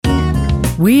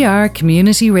We are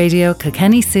Community Radio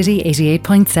Kilkenny City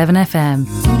 88.7 FM.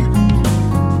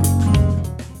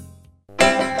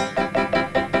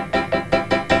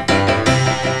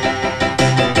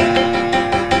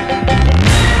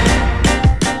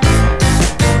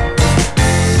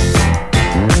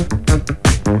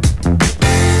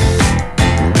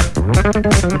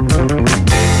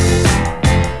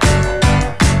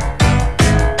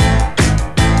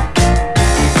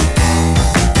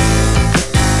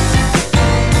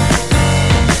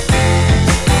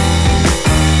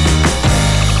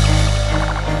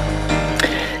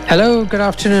 Hello, good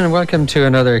afternoon and welcome to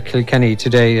another Kilkenny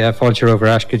Today. Fáilte over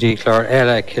Ashkadee Clár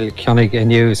Ella Kilkenny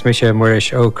News. Misha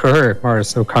Maurice O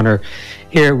Connor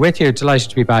here with you. Delighted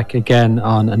to be back again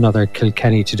on another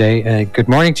Kilkenny Today. Good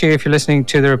morning to you if you're listening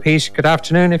to the repeat. Good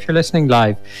afternoon if you're listening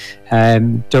live.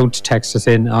 Don't text us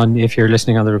in on if you're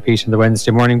listening on the repeat on the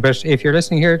Wednesday morning, but if you're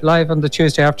listening here live on the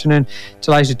Tuesday afternoon,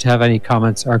 delighted to have any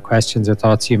comments or questions or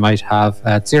thoughts you might have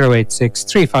at 086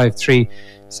 353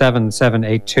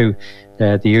 7782.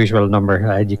 The usual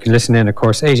number. You can listen in, of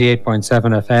course,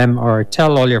 88.7 FM, or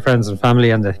tell all your friends and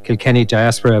family and the Kilkenny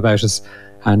diaspora about us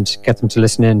and get them to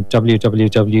listen in,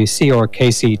 www.cork.ie.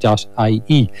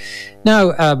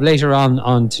 Now, later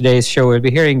on today's show, we'll be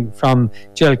hearing from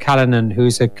Jill Callanan,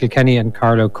 who's a Kilkenny and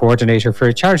Carlow coordinator for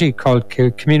a charity called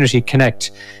Community Connect,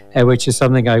 which is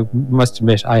something I must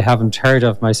admit I haven't heard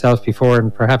of myself before,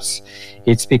 and perhaps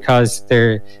it's because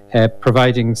they're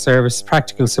providing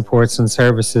practical supports and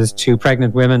services to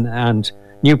pregnant women and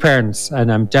new parents,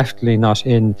 and I'm definitely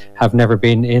have never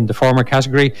been in the former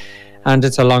category. And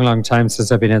it's a long time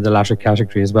since I've been in the latter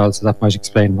category as well, so that might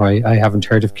explain why I haven't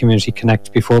heard of Community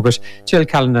Connect before. But Jill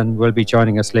Callanan will be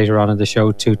joining us later on in the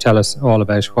show to tell us all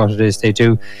about what it is they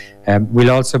do. We'll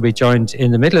also be joined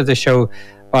in the middle of the show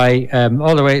by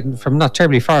all the way from not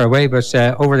terribly far away, but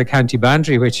over the county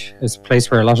boundary, which is a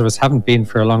place where a lot of us haven't been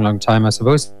for a long time, I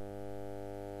suppose.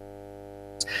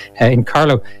 In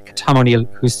Carlow, Tom O'Neill,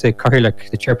 who's the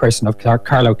chairperson of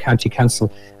Carlow County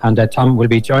Council, and Tom will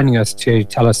be joining us to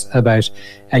tell us about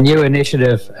a new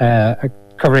initiative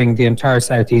covering the entire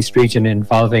southeast region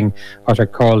involving what are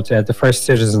called the First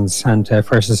Citizens, and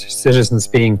First Citizens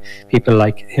being people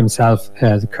like himself,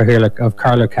 the Cathaoirleach of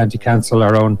Carlow County Council,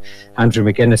 our own Andrew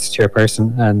McGuinness,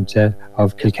 chairperson, and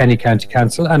of Kilkenny County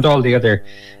Council, and all the other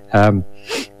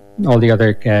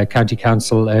county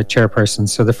council chairpersons.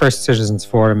 So the First Citizens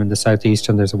Forum in the southeast,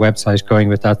 and there's a website going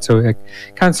with that. So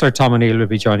Councillor Tom O'Neill will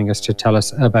be joining us to tell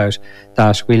us about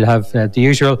that. We'll have the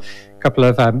usual couple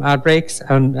of ad breaks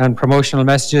and promotional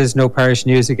messages. No parish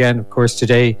news again, of course,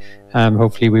 today.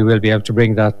 Hopefully we will be able to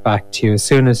bring that back to you as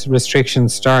soon as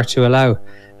restrictions start to allow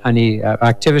any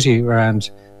activity around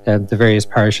the various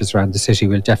parishes around the city.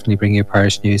 Will definitely bring you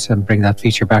parish news and bring that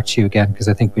feature back to you again, because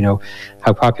I think we know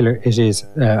how popular it is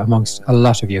amongst a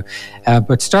lot of you.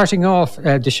 But starting off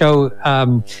the show,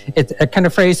 it's a kind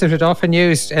of phrase that we'd often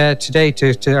use today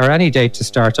or any day to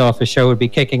start off a show would be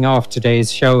kicking off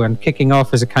today's show, and kicking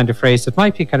off is a kind of phrase that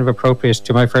might be kind of appropriate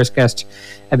to my first guest,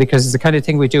 because it's the kind of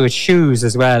thing we do with shoes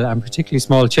as well, and particularly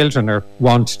small children are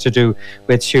wont to do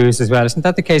with shoes as well. Isn't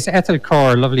that the case? Ethal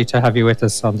Corr, lovely to have you with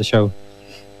us on the show.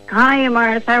 Hi,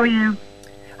 Maurice. How are you?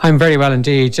 I'm very well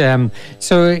indeed.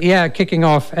 Kicking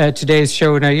off today's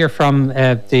show. Now, you're from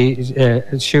the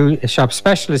shoe shop,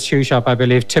 specialist shoe shop, I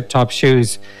believe, Tip Top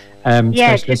Shoes.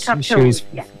 Tip Top Shoes.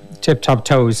 Yeah. Tip Top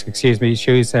Toes, excuse me,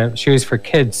 shoes for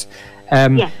kids.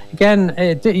 Yes. Again,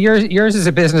 yours is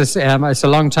a business. It's a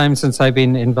long time since I've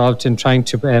been involved in trying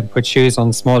to put shoes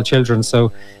on small children,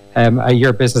 so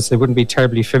your business I wouldn't be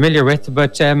terribly familiar with,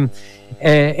 but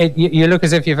you look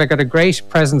as if you've got a great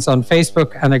presence on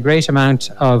Facebook and a great amount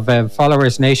of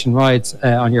followers nationwide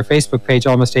on your Facebook page,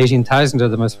 almost 18,000 of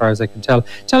them as far as I can tell.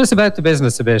 Tell us about the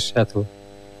business a bit, Ethel.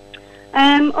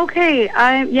 Okay,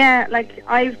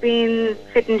 I've been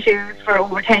fitting shoes for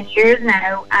over 10 years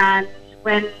now, and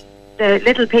when the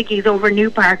Little Piggies over New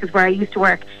Park is where I used to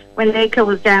work, when they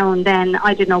closed down, then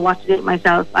I didn't know what to do with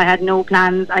myself. I had no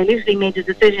plans. I literally made a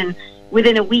decision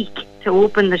within a week to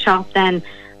open the shop then,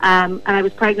 and I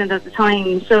was pregnant at the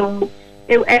time, so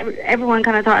everyone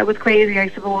kind of thought I was crazy, I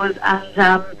suppose,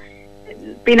 and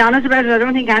being honest about it, I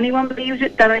don't think anyone believed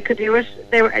it, that I could do it.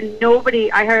 Nobody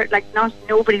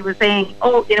was saying,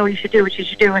 oh, you should do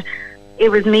it. It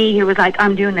was me who was like,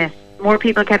 I'm doing this. More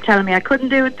people kept telling me I couldn't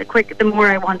do it, the more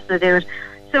I wanted to do it.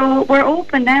 So we're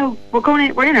open now. We're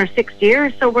in our 6th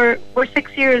year, so we're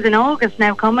 6 years in August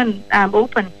now coming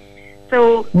open.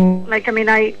 So,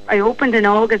 I opened in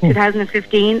August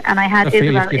 2015, and I had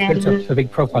Isabel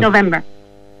in November.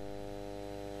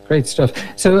 Great stuff.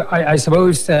 So I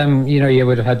suppose, you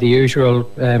would have had the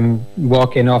usual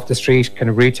walk in off the street kind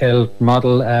of retail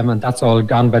model, and that's all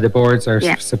gone by the boards, or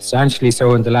substantially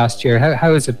so in the last year.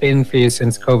 How has it been for you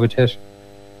since COVID hit?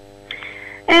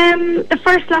 The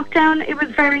first lockdown, it was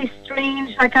very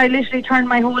strange. Like, I literally turned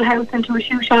my whole house into a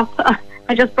shoe shop.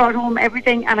 I just brought home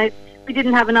everything, and we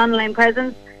didn't have an online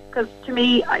presence, because to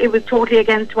me it was totally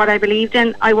against what I believed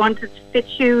in. I wanted to fit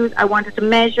shoes, I wanted to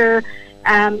measure.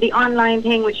 The online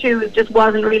thing with shoes just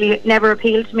never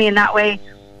appealed to me in that way.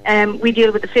 We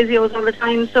deal with the physios all the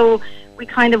time, so we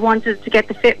kind of wanted to get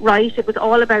the fit right. It was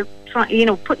all about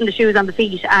putting the shoes on the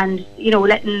feet and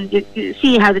letting you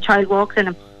see how the child walks in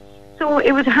them. So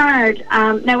it was hard.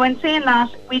 Now, when saying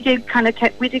that, we did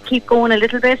keep going a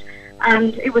little bit,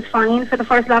 and it was fine for the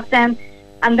first lockdown.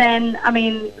 And then,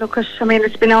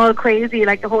 it's been all crazy,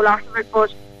 like the whole lot of it.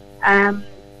 But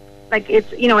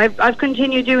I've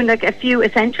continued doing like a few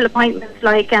essential appointments,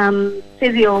 like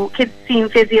physio, kids seeing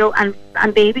physio,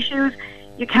 and baby shoes.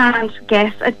 You can't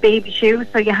guess at baby shoes,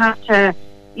 so you have to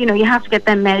get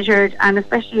them measured. And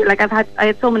especially, like, I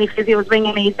had so many physios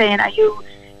ringing me saying, "Are you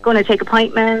going to take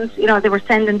appointments?" They were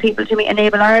sending people to me.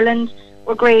 Enable Ireland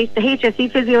were great. The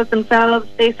HSE physios themselves,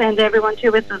 they send everyone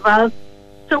to us as well.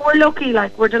 So we're lucky,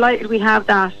 like, we're delighted we have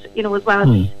that, as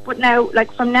well. But now,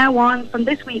 like, from now on, from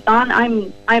this week on,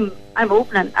 I'm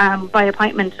opening by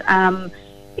appointment.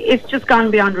 It's just gone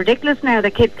beyond ridiculous now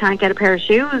that kids can't get a pair of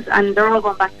shoes, and they're all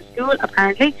going back to school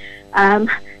apparently.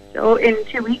 So in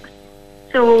 2 weeks.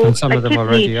 So, and some of them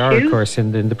already are, of course,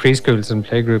 in the preschools and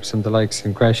playgroups and the likes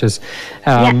and creches.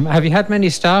 Have you had many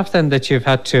staff then that you've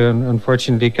had to,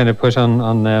 unfortunately, kind of put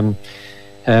on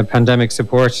pandemic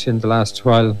support in the last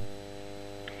while?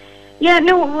 Yeah,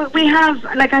 no, we have,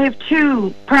 like, I have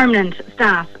 2 permanent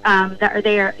staff that are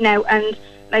there now, and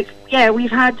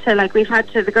we've had to,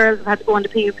 the girls have had to go on to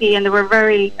PUP, and they were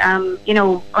very,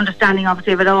 understanding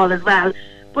obviously of it all as well.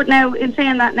 But now, in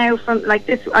saying that, now from like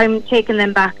this, I'm taking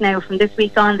them back now from this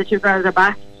week on. The 2 girls are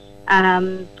back.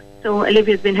 So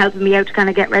Olivia's been helping me out to kind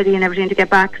of get ready and everything to get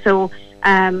back. So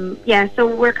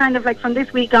so we're kind of like from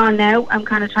this week on now, I'm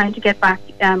kind of trying to get back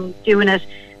doing it.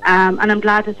 And I'm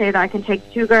glad to say that I can take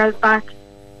the 2 girls back.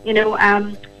 In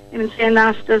saying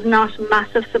that, there's not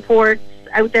massive support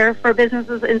out there for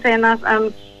businesses. In saying that,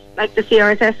 like the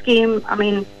CRSS scheme,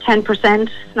 10%,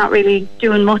 it's not really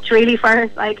doing much really for us.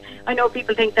 Like, I know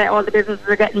people think that all the businesses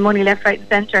are getting money left, right and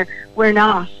centre. We're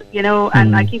not,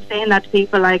 and I keep saying that to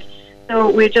people, like,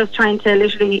 so we're just trying to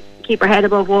literally keep our head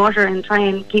above water and try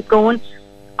and keep going.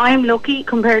 I'm lucky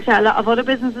compared to a lot of other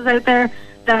businesses out there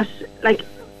that, like,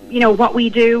 what we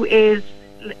do is,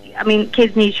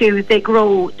 kids need shoes, they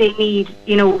grow, they need,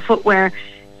 footwear.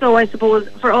 So I suppose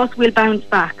for us, we'll bounce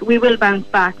back. We will bounce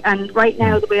back. And right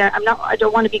now, I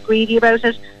don't want to be greedy about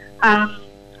it.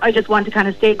 I just want to kind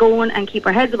of stay going and keep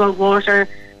our heads above water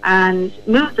and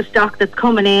move the stock that's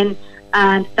coming in,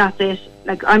 and that's it.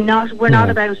 Like, we're not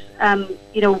about,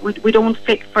 we don't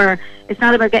fit for, it's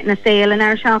not about getting a sale in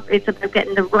our shop. It's about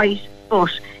getting the right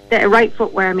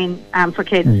footwear, for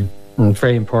kids.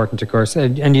 Very important, of course.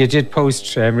 And you did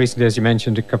post recently, as you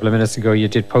mentioned a couple of minutes ago, you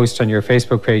did post on your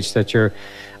Facebook page that you're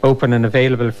open and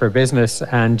available for business,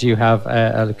 and you have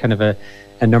a kind of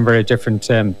a number of different,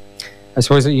 I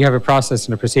suppose that you have a process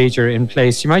and a procedure in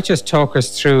place. You might just talk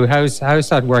us through how's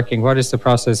that working? What is the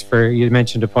process for, you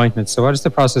mentioned appointments, so what is the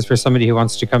process for somebody who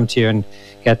wants to come to you and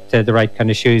get the right kind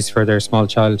of shoes for their small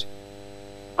child?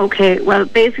 Okay, well,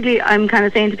 basically I'm kind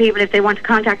of saying to people, if they want to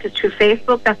contact us through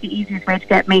Facebook, that's the easiest way to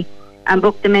get me and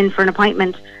book them in for an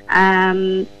appointment,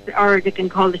 or they can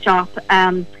call the shop.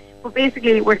 But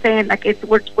basically, we're saying, like,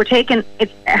 we're taking,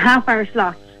 it's a half-hour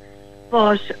slots,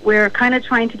 but we're kind of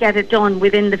trying to get it done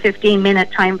within the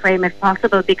 15-minute time frame if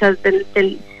possible, because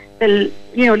the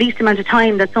least amount of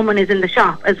time that someone is in the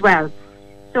shop as well.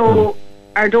 So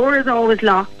our door is always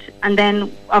locked, and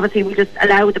then obviously we just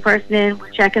allow the person in. We'll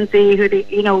check and see who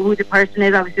the person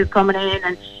is, obviously, who's coming in,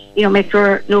 and make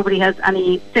sure nobody has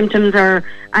any symptoms or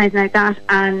anything like that.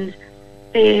 And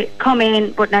they come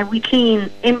in, but now we clean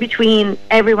in between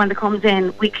everyone that comes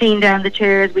in. We clean down the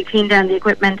chairs, we clean down the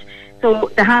equipment. So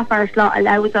the half-hour slot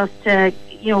allows us to,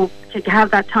 to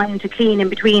have that time to clean in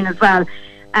between as well.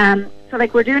 So,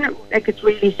 like, we're doing it, like, it's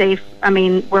really safe.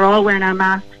 We're all wearing our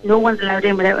masks. No one's allowed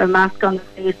in without a mask on their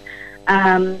face.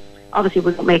 Obviously,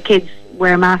 we don't make kids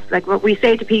wear masks. Like, what we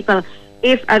say to people,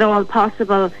 if at all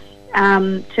possible,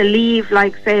 to leave,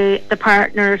 like, say, the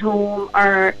partner at home,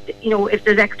 or, if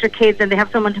there's extra kids and they have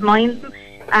someone to mind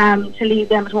them, to leave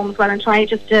them at home as well, and try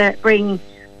just to bring,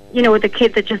 the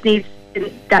kid that just needs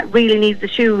that really needs the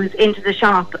shoes into the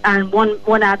shop, and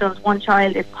one adult, one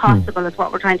child, if possible, is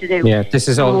what we're trying to do. Yeah, this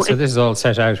is all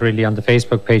set out really on the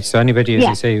Facebook page. So anybody, as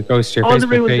you say, who goes to your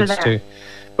Facebook page to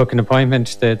book an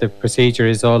appointment, the procedure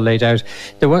is all laid out.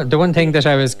 The one thing that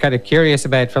I was kind of curious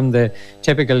about from the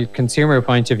typical consumer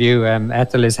point of view,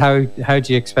 Ethel, is how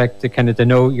do you expect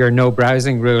your no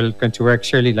browsing rule going to work?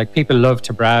 Surely, like, people love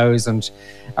to browse,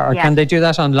 or can they do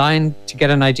that online to get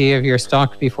an idea of your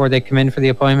stock before they come in for the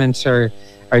appointment, or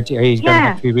are you going to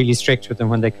have to be really strict with them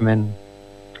when they come in?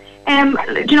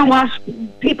 Do you know what?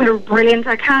 People are brilliant.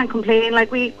 I can't complain.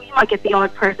 Like, we might get the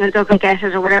odd person that doesn't get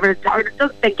it or whatever, or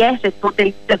they get it, but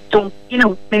they just don't,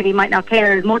 maybe might not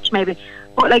care as much, maybe.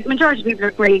 But, like, majority of people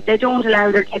are great. They don't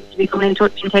allow their kids to be coming in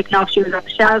touch and taking off shoes off the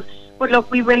shelves. But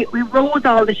look, we rose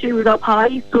all the shoes up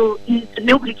high, so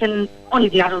nobody can, only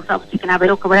the adults obviously can have a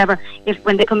look or whatever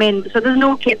when they come in. So there's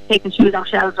no kids taking shoes off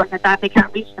shelves like that. They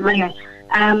can't reach them anyway.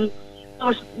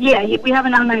 But yeah, we have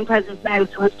an online presence now,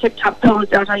 so it's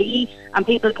tiptopclothes.ie, and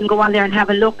people can go on there and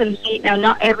have a look and see. Now,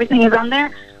 not everything is on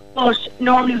there, but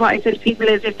normally what I say to people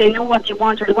is, if they know what they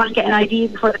want or they want to get an idea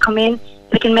before they come in,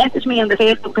 they can message me on the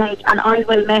Facebook page, and I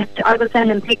will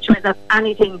send them pictures of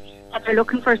anything that they're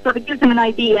looking for, so it gives them an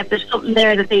idea if there's something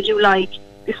there that they do like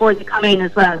before they come in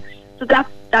as well. So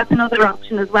that's another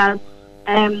option as well.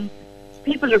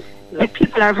 People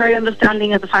are very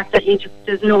understanding of the fact that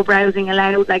there's no browsing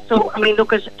allowed. Like, so, I mean,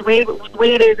 look at the way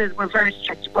it is we're very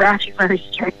strict. We're actually very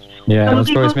strict. Yeah, I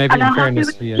suppose maybe in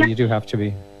fairness, you do have to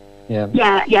be.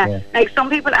 Yeah. Like, some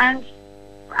people aren't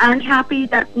happy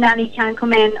that nanny can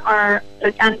come in, or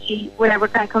like auntie, whatever,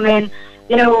 can come in.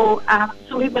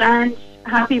 Some people aren't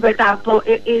happy about that, but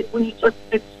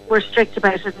we're strict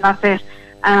about it, and that's it.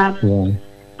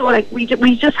 So, like, we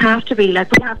just have to be, like,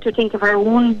 we have to think of our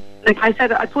own. Like I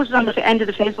said, I put it on the end of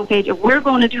the Facebook page. If we're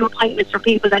going to do appointments for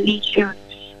people that need shoes,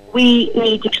 we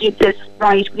need to keep this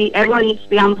right. Everyone needs to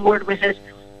be on board with it.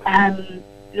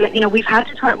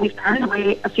 We've turned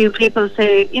away a few people,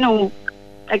 say,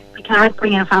 like, we can't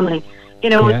bring in a family.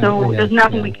 There's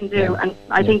nothing we can do, and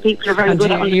I think people are very good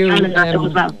at understanding that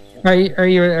as well. Are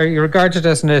you regarded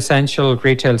as an essential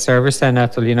retail service then,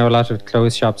 Ethel? A lot of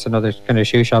clothes shops and other kind of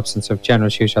shoe shops and stuff, general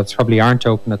shoe shops, probably aren't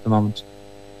open at the moment.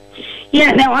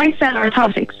 Yeah, now I sell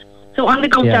orthotics. So on the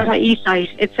gov.ie site,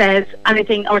 it says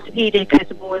anything orthopedic, I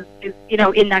suppose, is,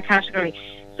 in that category.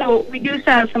 So we do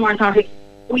sell some orthotics.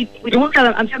 We don't sell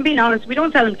them, I'm being honest, we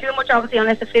don't sell them too much, obviously,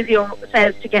 unless a physio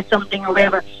says to get something or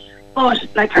whatever. But,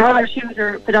 like, all our shoes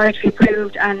are podiatry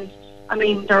approved, and I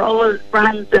mean, they're all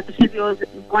brands that the physios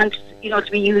want,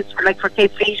 to be used for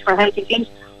kids' feet, for healthy feet.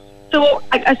 So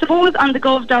I suppose on the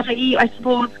gov.ie, I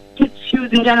suppose kids'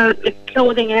 shoes in general, like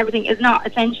clothing and everything, is not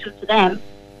essential to them.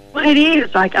 But it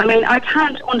is. Like, I mean, I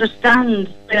can't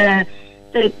understand I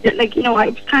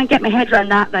just can't get my head around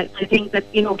that. Like, I think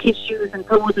that, kids' shoes and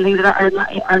clothes and things like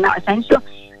that are not essential.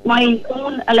 My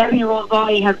own 11-year-old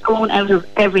boy has grown out of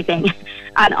everything.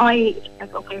 And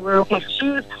we're okay for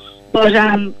shoes. But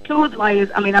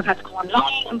clothes-wise, I mean, I've had to go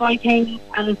online and buy things,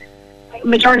 and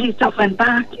majority of stuff went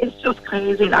back. It's just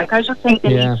crazy. Like, I just think they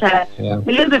need to a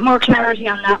little bit more clarity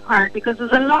on that part, because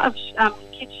there's a lot of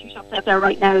kids' shoe shops out there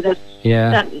right now that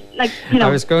I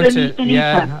was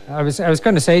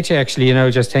going to say to you,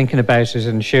 actually, just thinking about it,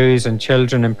 and shoes and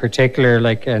children in particular,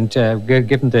 like, and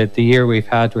given the year we've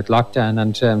had with lockdown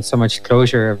and so much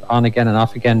closure, on again and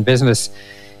off again business.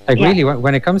 Like, really,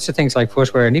 when it comes to things like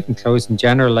footwear and even clothes in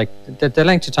general, like, the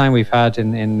length of time we've had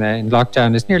in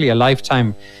lockdown is nearly a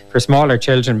lifetime for smaller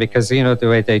children, because, the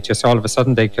way they just all of a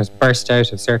sudden they just burst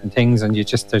out of certain things, and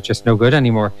they're just no good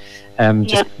anymore.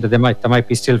 They might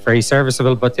be still very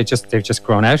serviceable, but they've just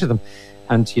grown out of them.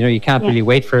 And, you can't really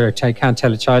wait I can't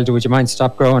tell a child, would you mind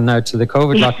stop growing now till the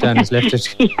COVID lockdown is lifted?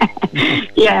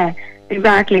 Yeah.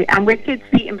 Exactly, and with kids'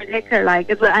 feet in particular, like,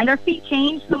 as well, and their feet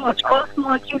change so much. All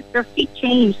small kids, their feet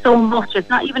change so much. It's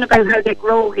not even about how they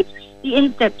grow; it's the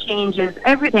instep changes,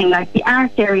 everything, like the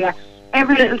arch area,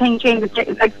 every little thing changes.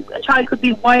 Like, a child could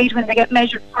be wide when they get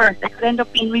measured first; they could end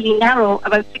up being really narrow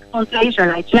about 6 months later.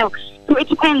 Like, so it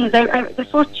depends. The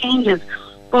foot changes,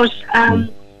 but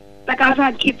like, I've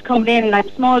had kids coming in, like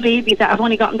small babies that have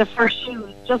only gotten their first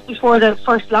shoes just before the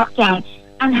first lockdown,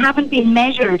 and haven't been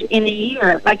measured in a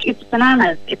year. Like, it's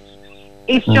bananas.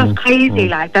 It's just crazy.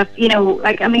 Like, that's,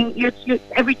 like, I mean, you're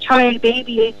every child,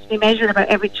 baby needs to be measured about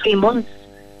every 3 months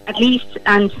at least,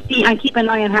 and keep an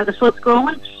eye on how the foot's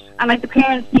growing. And, like, the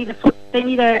parents need they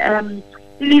need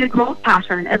a growth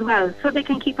pattern as well, so they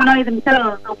can keep an eye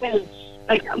themselves. Okay,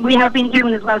 like, we have been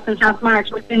doing as well since last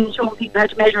March. We've been showing people how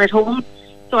to measure at home.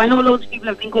 So I know loads of people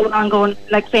have been going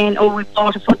like, saying, oh, we've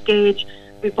bought a foot gauge.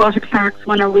 we've bought a Clark's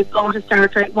one, or we've bought a Star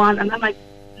Trek one, and I'm like,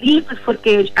 leave the foot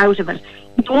gauge out of it.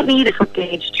 You don't need a foot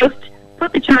gauge. Just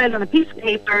put the child on a piece of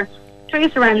paper,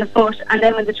 trace around the foot, and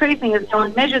then when the tracing is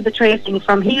done, measure the tracing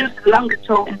from heel to the longest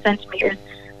toe in centimetres,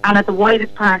 and at the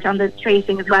widest part on the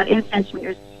tracing as well in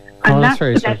centimetres. And that's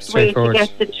the best way to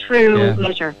get the true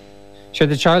measure. Sure,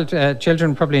 the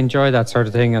children probably enjoy that sort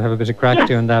of thing and have a bit of crack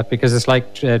doing that, because it's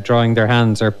like drawing their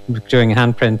hands or doing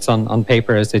handprints on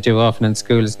paper, as they do often in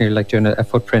school. It's nearly like doing a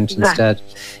footprint instead.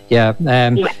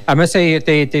 I must say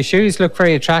the shoes look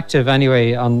very attractive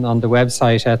anyway on the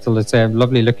website, Ethel. It's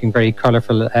lovely looking, very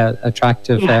colourful,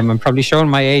 attractive. I'm probably showing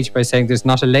my age by saying there's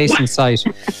not a lace in sight.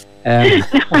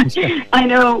 I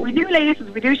know, we do laces,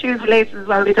 we do shoes with laces as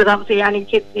well, because obviously any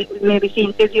kids maybe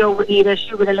seeing physio would need a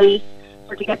shoe with a lace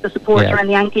to get the support around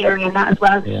the ankle area and that as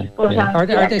well. Are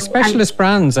they specialist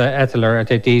brands, Ethel, or are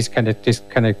they these kind of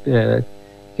the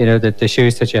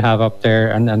shoes that you have up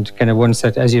there, and kind of ones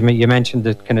that, as you mentioned,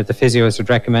 that kind of the physios would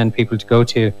recommend people to go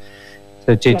to?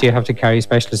 So do you have to carry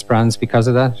specialist brands because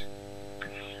of that?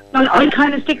 Well, I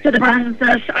kind of stick to the brands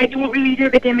that I don't really do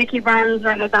the gimmicky brands or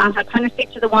anything like that. I kind of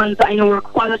stick to the ones that I know are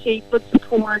quality, good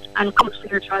support, and good for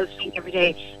your child's feet every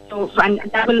day. So and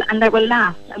that will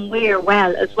last and wear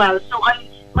well as well. So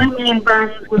my main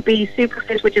brands would be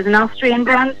Superfit, which is an Austrian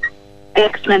brand,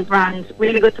 excellent brand,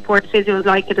 really good support. Physios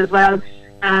like it as well.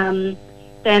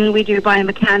 Then we do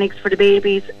biomechanics for the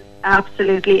babies,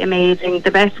 absolutely amazing.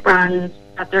 The best brands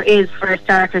that there is for a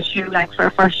starter shoe, like for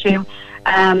a first shoe.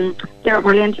 They're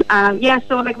brilliant.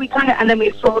 So like we kind of, and then we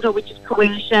have Frodo, which is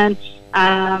Croatian,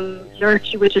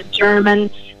 Lurchi, which is German,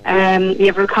 we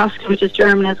have Rukoska, which is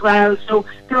German as well. So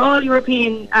they're all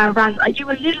European brands. I do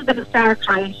a little bit of Star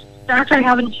Trek. Star Trek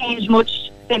haven't changed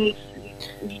much since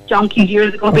donkey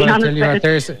years ago. Being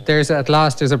honest, there's at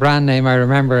last there's a brand name I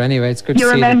remember. Anyway, it's good to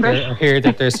see that hear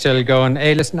that they're still going.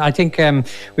 Hey, listen, I think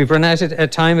we've run out of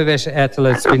time a bit, Ethel.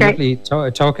 It's been lovely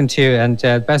talking to you, and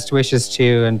best wishes to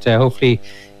you, and hopefully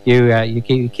you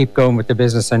keep going with the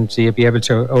business, and you'll be able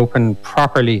to open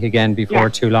properly again before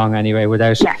too long. Anyway,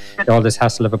 without all this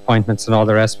hassle of appointments and all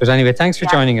the rest. But anyway, thanks for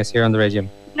joining us here on the radio.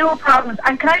 No problems.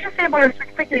 And can I just say about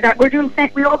it quickly that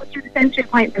we always do the sensory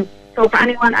appointments. So for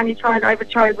any child, I have a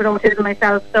child with autism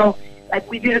myself, so like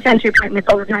we do the sensory appointments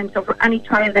all the time. So for any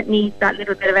child that needs that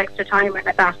little bit of extra time or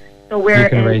like that, so we're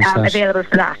available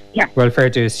for that. Yeah. Well, fair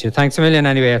dues to you. Thanks a million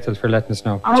anyway, Ethel, for letting us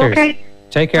know. Okay. Cheers.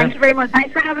 Take care. Thank you very much.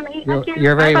 Thanks for having me. Thank you.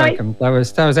 You're very welcome. That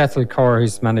was Ethal Corr,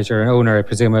 who's manager and owner, I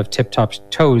presume, of Tip Top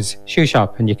Toes Shoe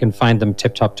Shop, and you can find them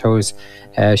Tip Top Toes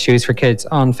shoes for kids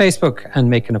on Facebook and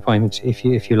make an appointment if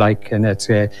you like. And it's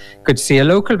good to see a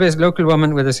local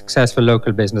woman with a successful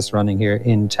local business running here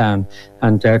in town,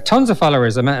 and tons of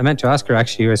followers. I meant to ask her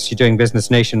actually, was she doing business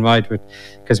nationwide?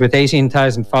 Because with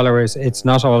 18,000 followers, it's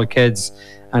not all kids.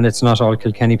 And it's not all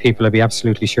Kilkenny people, I'll be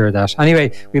absolutely sure of that.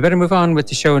 Anyway, we better move on with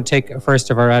the show and take first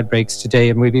of our ad breaks today.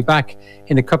 And we'll be back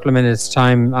in a couple of minutes'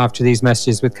 time after these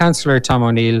messages with Councillor Tom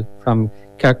O'Neill from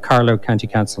Carlow County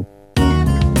Council.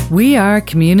 We are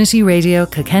Community Radio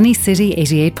Kilkenny City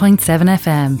 88.7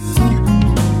 FM.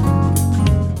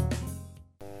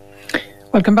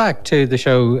 Welcome back to the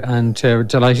show, and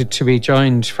delighted to be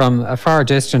joined from a far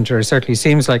distant, or it certainly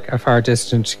seems like a far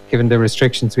distant, given the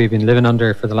restrictions we've been living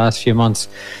under for the last few months,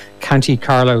 County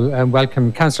Carlow. And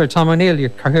welcome, Councillor Tom O'Neill, you're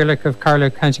Cathaoirleach of Carlow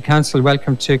County Council.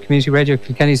 Welcome to Community Radio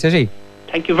Kilkenny City.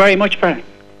 Thank you very much, Brian.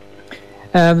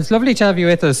 It's lovely to have you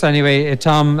with us anyway,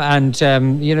 Tom, and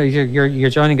you're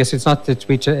joining us. It's not that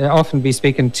we often be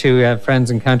speaking to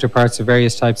friends and counterparts of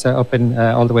various types up in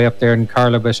all the way up there in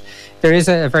Carlow, but there is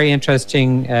a very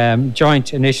interesting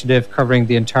joint initiative covering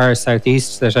the entire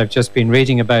southeast that I've just been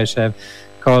reading about,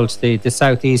 called the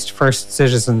Southeast First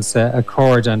Citizens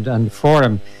Accord and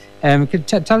Forum.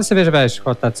 Tell us a bit about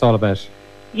what that's all about.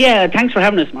 Yeah, thanks for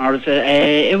having us, Maurice.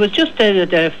 It was just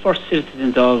the first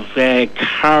citizens of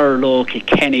Carlow,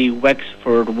 Kilkenny,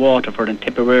 Wexford, Waterford and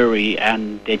Tipperary,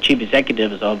 and the chief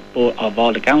executives of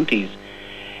all the counties.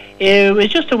 It was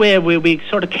just a way where we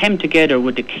sort of came together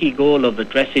with the key goal of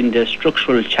addressing the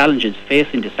structural challenges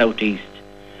facing the southeast.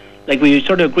 Like we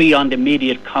sort of agree on the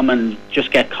immediate common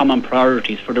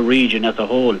priorities for the region as a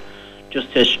whole,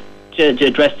 just to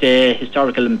address the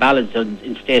historical imbalance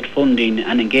in state funding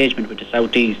and engagement with the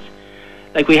southeast.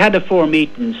 Like we had 4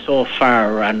 meetings so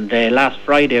far, and last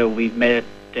Friday we met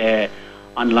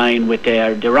online with the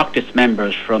Oireachtas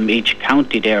members from each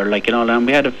county there, and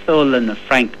we had a full and a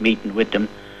frank meeting with them,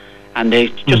 and they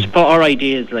just put our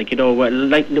ideas,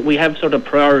 we have sort of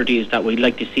priorities that we'd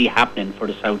like to see happening for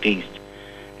the southeast,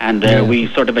 and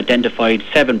we sort of identified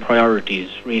 7 priorities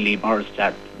really, Maurice,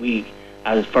 that we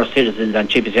as First Citizens and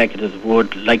Chief Executives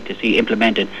would like to see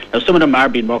implemented. Now, some of them are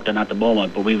being worked on at the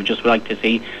moment, but we would just like to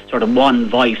see sort of one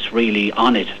voice really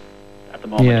on it at the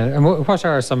moment. Yeah, and what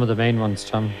are some of the main ones,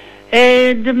 Tom?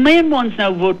 The main ones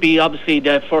now would be, obviously,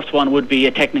 the first one would be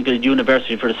a technical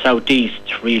university for the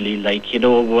southeast, really, like, you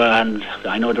know, and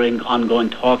I know they're in ongoing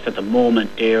talks at the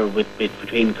moment there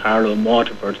between Carlow and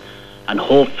Waterford, and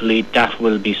hopefully that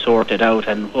will be sorted out,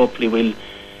 and hopefully we'll,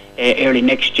 early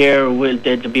next year,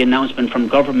 there'll be an announcement from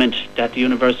government that the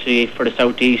university for the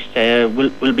southeast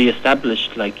will be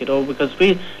established, like, you know, because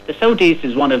the southeast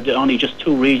is one of the only just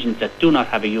 2 regions that do not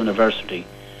have a university.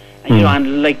 And, you know,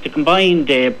 and like the combined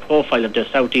profile of the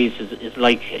southeast is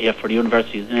like for the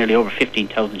university is nearly over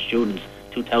 15,000 students,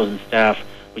 2,000 staff,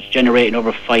 which generating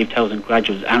over 5,000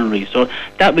 graduates annually. So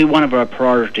that would be one of our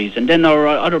priorities. And then our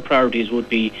other priorities would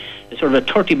be sort of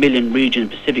a 30 million region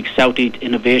Pacific Southeast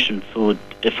Innovation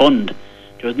Fund.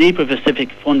 There's need for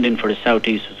specific funding for the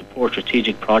southeast to support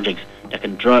strategic projects that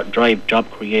can drive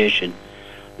job creation.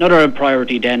 Another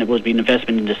priority then would be an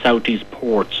investment in the southeast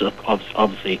ports,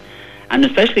 obviously. And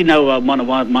especially now, one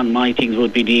of my things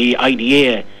would be the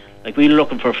IDA. Like, we're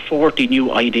looking for 40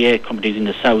 new IDA companies in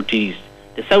the southeast.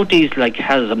 The southeast, like,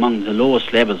 has among the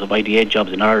lowest levels of IDA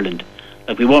jobs in Ireland.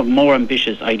 Like, we want more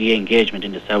ambitious IDA engagement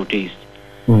in the southeast.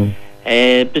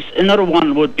 Another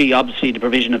one would be, obviously, the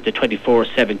provision of the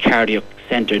 24/7 cardiac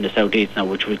centre in the southeast now,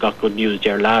 which we got good news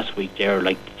there last week there.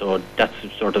 Like, so that's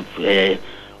sort of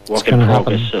work in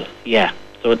progress. Yeah.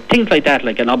 So things like that,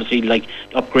 like, and obviously, like,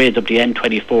 upgrades of the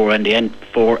N24 and the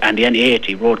N4 and the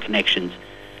N80 road connections.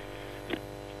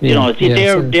 You know,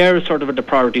 they're sort of the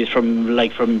priorities for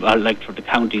the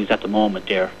counties at the moment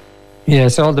there. Yeah,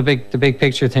 so all the big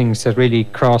picture things that really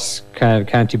cross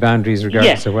county boundaries,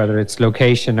 regardless of whether it's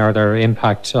location or their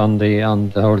impact on the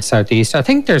whole southeast. I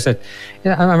think am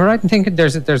I right in thinking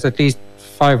there's at least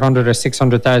 500 or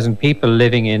 600,000 people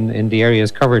living in the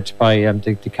areas covered by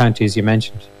the counties you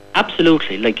mentioned?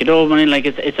 Absolutely, like, you know, I mean, like,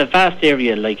 it's a vast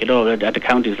area, like, you know, at the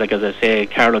counties, like, as I say,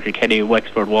 Carlow, Kilkenny,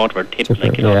 Wexford, Waterford, Tipperary,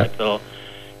 like, you know, like, so,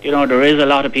 you know, there is a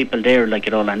lot of people there, like,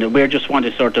 you know, and we just want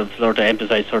to sort of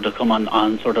emphasise, sort of come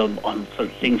on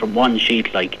thing from one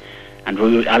sheet, like, and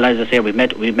as I say, we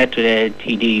met with the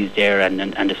TDs there and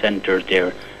the senators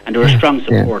there, and there was strong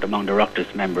support among the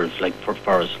Oireachtas members, like,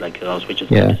 for us, like, you know, which is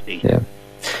good to see. Yeah.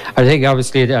 I think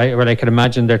obviously, I can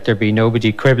imagine that there'd be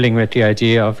nobody quibbling with the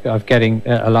idea of getting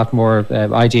a lot more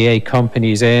IDA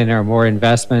companies in, or more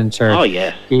investment, or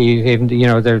even, you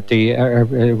know,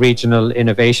 the regional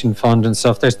innovation fund and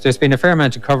stuff. There's been a fair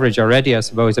amount of coverage already, I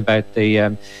suppose, about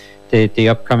the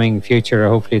upcoming future, or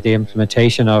hopefully the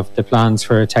implementation of the plans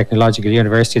for a technological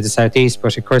university of the southeast.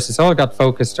 But of course, it's all got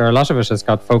focused, or a lot of it has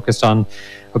got focused on,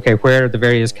 okay, where are the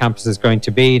various campuses going to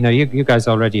be? Now, you guys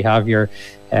already have your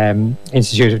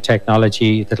Institute of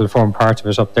Technology that'll form part of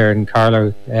it up there in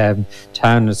Carlow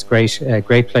town. It's a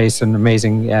great place, and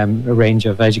amazing range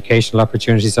of educational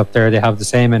opportunities up there. They have the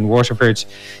same in Waterford.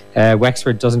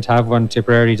 Wexford doesn't have one.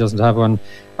 Tipperary doesn't have one.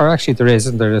 Or actually, there is,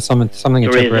 isn't there? There's something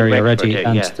in Tipperary already,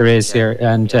 and there is here,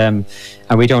 and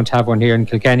we don't have one here in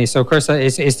Kilkenny. So, of course,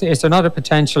 is there not a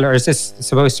potential, or is this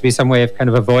supposed to be some way of kind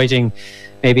of avoiding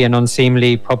maybe an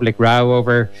unseemly public row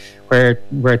over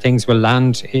where things will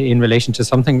land in relation to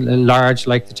something large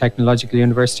like the Technological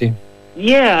University?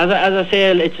 Yeah, as I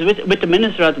say, it's with the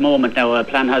minister at the moment now. A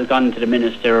plan has gone to the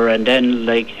minister, and then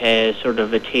sort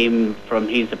of a team from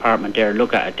his department there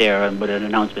look at it there, and with an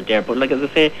announcement there. But like, as I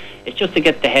say, it's just to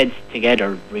get the heads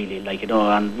together, really, like, you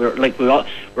know. And we're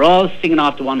all singing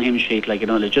off the one hymn sheet, like, you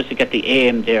know, just to get the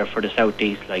aim there for the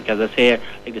southeast. Like, as I say,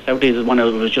 like, the southeast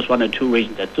was just one of 2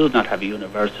 regions that does not have a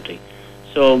university.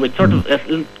 So it's sort of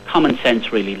common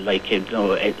sense, really, like, you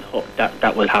know,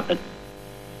 that will happen.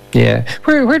 Yeah,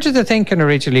 where did the thinking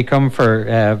originally come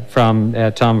from,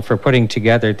 Tom, for putting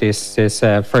together this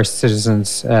First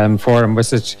Citizens Forum?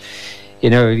 Was it, you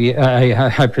know,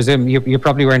 I presume you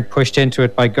probably weren't pushed into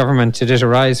it by government? Did it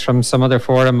arise from some other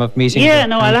forum of meetings? Yeah,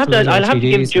 no, I'll have to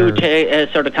give due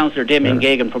to sort of Councillor Damien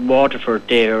Gagan from Waterford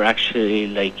there, actually,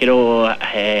 like, you know,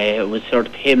 it was sort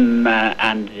of him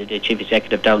and the Chief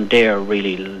Executive down there,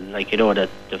 really, like, you know, that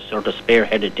sort of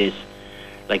spearheaded this.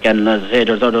 Like, and as I say,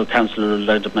 there's other councillors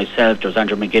like myself. There's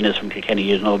Andrew McGuinness from Kilkenny,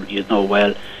 you know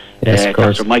well. Yes,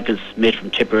 Councillor Michael Smith from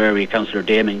Tipperary, Councillor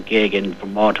Damien Gagan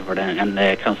from Waterford, and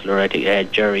Councillor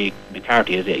Jerry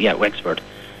McCarthy, Wexford.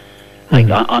 Like,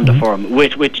 on the forum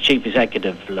with the Chief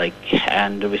Executive, like,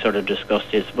 and we sort of discussed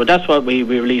this. But that's what we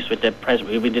released with the press.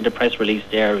 We did a press release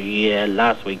there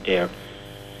last week there.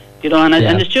 You know, and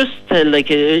it's just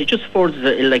it just affords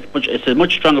it's a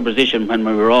much stronger position when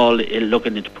we were all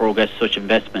looking into progress such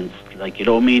investments. Like, you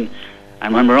know what I mean?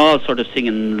 And when we're all sort of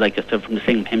singing from the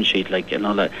same hymn sheet, I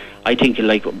think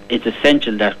it's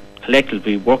essential that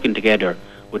collectively working together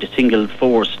with a single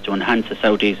force to enhance the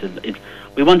South East.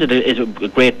 We wanted it's a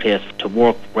great place to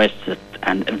work, rest,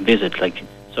 and visit.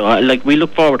 So we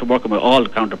look forward to working with all the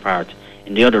counterparts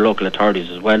in the other local authorities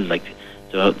as well.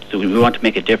 So we want to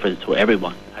make a difference to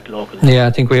everyone at local. Yeah,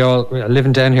 I think we all,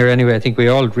 living down here anyway, I think we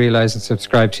all realise and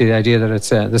subscribe to the idea that it's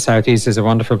the South East is a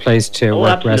wonderful place to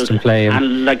work, absolutely. rest and play,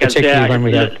 and particularly when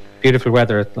we have beautiful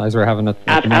weather as we're having it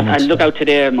at the moment. And look out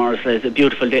today, Maurice, it's a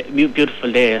beautiful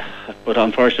day, but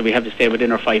unfortunately we have to stay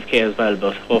within our 5k as well,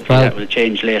 but hopefully that will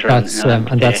change later on.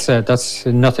 That's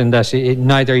nothing that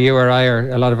neither you or I or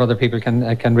a lot of other people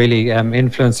can really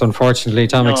influence, unfortunately,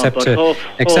 Tom,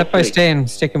 except by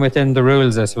sticking within the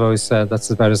rules, I suppose.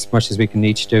 That's about as much as we can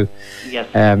each do. Yes,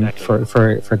 exactly.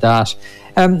 for that.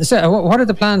 So what are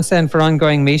the plans then for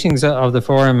ongoing meetings of the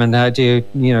forum, and how do you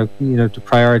to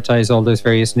prioritise all those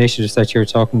various initiatives that you're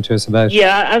talking to us about?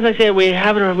 Yeah, as I say, we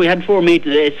had 4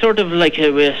 meetings. It's sort of like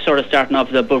we're sort of starting off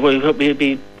that, but we'll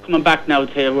be coming back now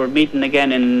to, we're meeting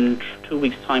again in 2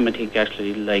 weeks' time, I think,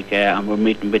 actually, and we're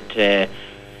meeting with the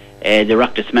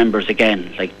Oireachtas members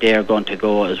again. They're going to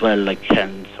go as well,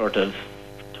 and sort of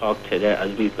talk to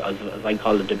as I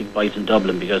call it, the big boys in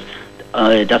Dublin, because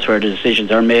that's where the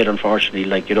decisions are made, unfortunately,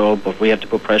 but we have to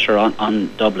put pressure on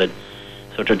Dublin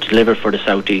so to deliver for the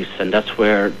South East, and that's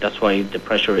why the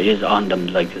pressure is on them.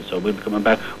 So we'll be coming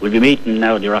back. We'll be meeting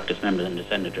now the Oireachtas members and the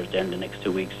senators then the next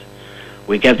 2 weeks.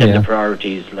 We give them the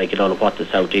priorities, what the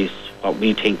South East, what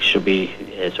we think should be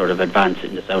sort of advanced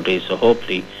in the South East. So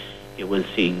hopefully you will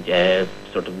see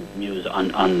sort of news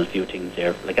on a few things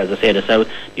there. As I say, the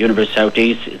University South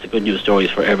East is a good news story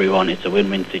for everyone. It's a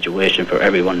win-win situation for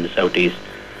everyone in the South East,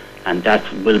 and that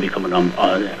will be coming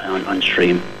on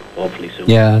stream hopefully soon.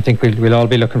 Yeah, I think we'll all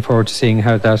be looking forward to seeing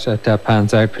how that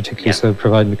pans out, particularly so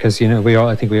providing, because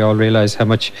I think we all realise how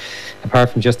much,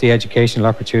 apart from just the educational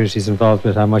opportunities involved,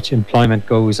 with how much employment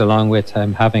goes along with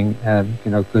having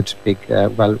good big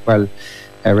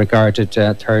regarded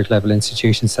third level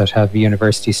institutions that have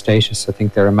university status. I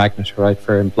think they're a magnet, right,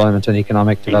 for employment and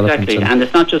economic development. Exactly, and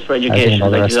it's not just for education.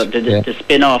 The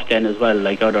spin off then as well,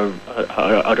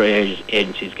 other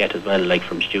agencies get as well,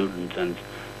 from students and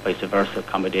vice versa,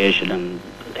 accommodation and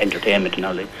entertainment and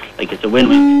all. It's a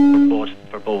win-win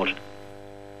for both.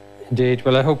 Indeed.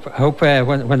 Well, I hope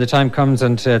when the time comes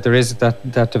and there is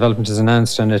that development is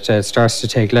announced and it starts to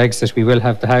take legs, that we will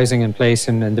have the housing in place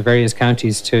in the various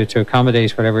counties to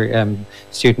accommodate whatever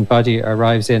student body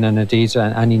arrives in, and indeed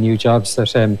any new jobs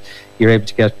that you're able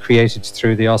to get created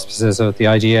through the auspices of the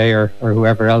IDA or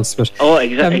whoever else. But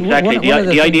exactly.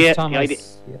 The idea.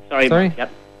 Sorry.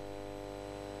 Yep.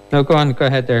 No, go on. Go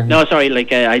ahead there. No, sorry.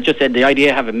 I just said, the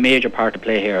idea have a major part to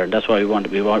play here, and that's why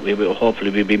we will hopefully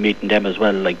we'll be meeting them as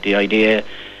well. The idea,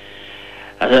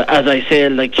 as I say,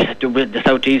 the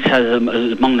South East has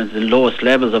among the lowest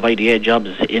levels of IDA jobs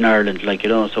in Ireland.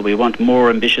 So we want more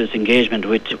ambitious engagement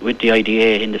with the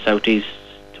IDA in the South East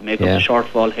to make up the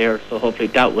shortfall here. So hopefully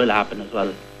that will happen as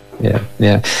well.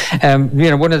 Yeah.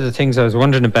 One of the things I was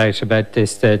wondering about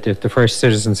this, the first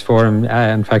Citizens Forum,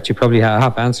 in fact, you probably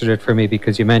have answered it for me,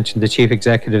 because you mentioned the chief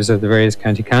executives of the various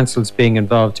county councils being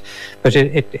involved. But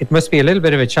it must be a little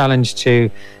bit of a challenge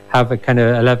to have a kind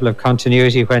of a level of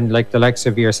continuity when, the likes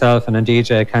of yourself and indeed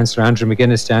Councillor Andrew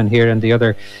McGuinness down here and the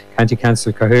other county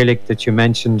council, Cahulic, that you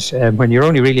mentioned, when you're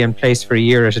only really in place for a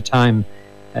year at a time,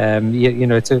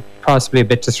 it's possibly a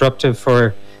bit disruptive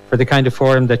for the kind of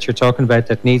forum that you're talking about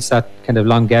that needs that kind of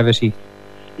longevity.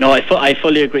 No, I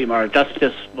fully agree, Mark. That's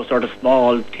just a sort of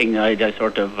small thing that's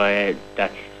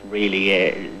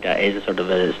really that is a sort of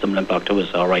a stumbling block to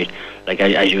us, all right.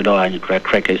 As you know, and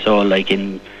correctly so,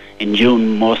 in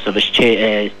June most of us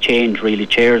change really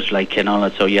chairs, and all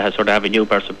that, so you sort of have a new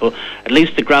person, but at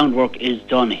least the groundwork is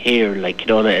done here,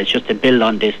 it's just to build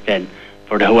on this then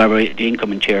for whoever the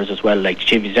incoming chairs as well,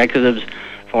 chief executives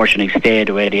fortunately stay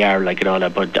the way they are,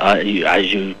 but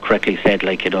as you correctly said,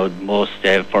 most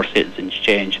first citizens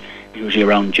change usually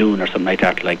around June or something like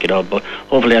that, but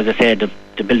hopefully, as I said,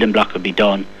 the building block will be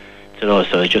done, so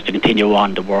it's just to continue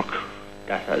on the work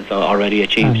that has already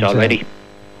achieved already.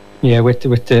 With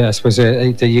the I suppose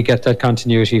you get that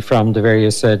continuity from the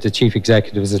various the chief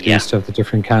executives at least of the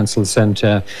different councils, and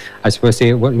I suppose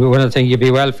one of the things you'd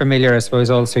be well familiar, I suppose,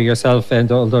 also yourself,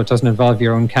 and although it doesn't involve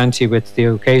your own county, with the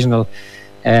occasional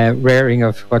rearing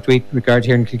of what we regard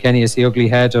here in Kilkenny as the ugly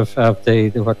head of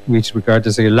what we regard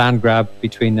as a land grab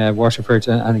between Waterford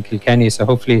and Kilkenny. So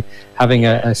hopefully having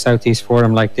a South East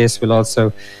forum like this will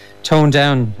also tone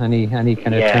down any kind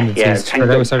of tendencies for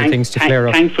those sort of things to flare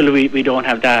up? Thankfully, we don't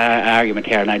have that argument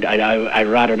here, and I'd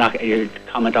rather not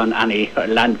comment on any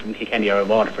land from Kilkenny or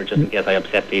Waterford just in case I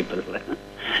upset people.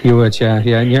 You would, yeah.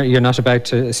 And you're not about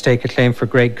to stake a claim for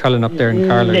Greg Cullen up there in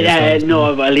Carlow.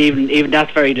 No, well, even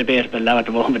that's very debatable now at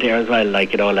the moment here as well.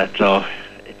 Like, so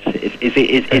it's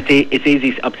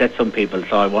easy to upset some people,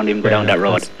 so I won't even go down that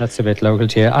road. That's a bit local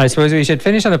to you. I suppose we should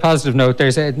finish on a positive note.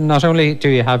 There's not only do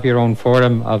you have your own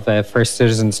forum of First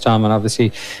Citizens, Tom, and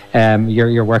obviously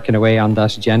you're working away on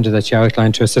that agenda that you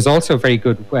outlined to us. There's also a very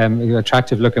good,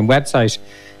 attractive looking website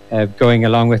going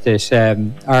along with it,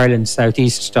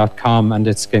 IrelandSoutheast.com, and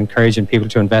it's encouraging people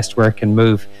to invest, work and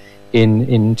move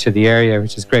into the area,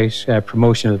 which is great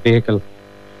promotional vehicle.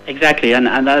 Exactly, and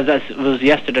as was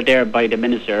yesterday there by the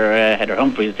Minister, Heather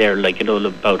Humphreys there,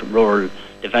 about rural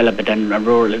development and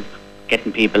rural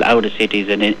getting people out of cities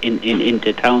and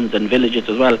into towns and villages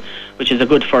as well, which is a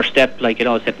good first step,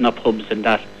 setting up hubs and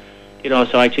that.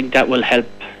 So I think that will help,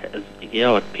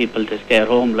 people to stay at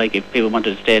home. Like if people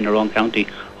wanted to stay in their own county,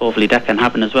 hopefully that can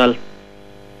happen as well.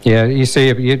 Yeah, you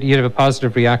say you have a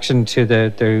positive reaction to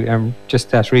the just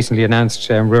that recently announced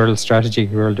rural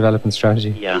development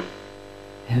strategy. Yeah.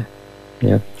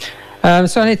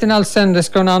 So anything else then that's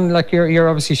going on? Like you're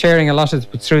obviously sharing a lot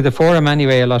through the forum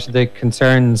anyway, a lot of the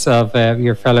concerns of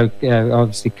your fellow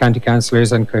obviously county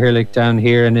councillors and Cathaoirleach down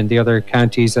here and in the other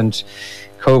counties, and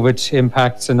COVID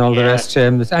impacts and all the rest.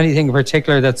 Is anything in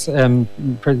particular that's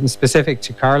specific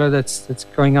to Carlow that's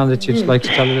going on that you'd like to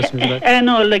tell the listeners about?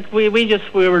 No, we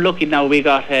were lucky now. We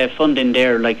got funding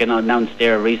there, announced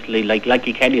there recently, like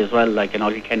Kilkenny as well.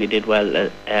 Kilkenny did well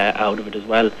out of it as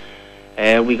well.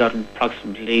 We got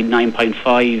approximately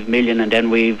 9.5 million, and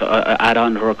then we've add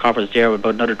on to our coffers there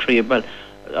about another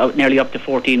nearly up to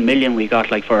 14 million we got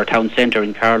for our town centre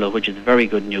in Carlow, which is very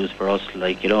good news for us.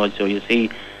 So you see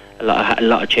a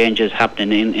lot of changes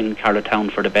happening in Carlow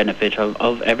town for the benefit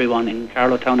of everyone in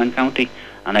Carlow town and county.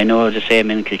 And I know the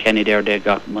same in Kilkenny there; they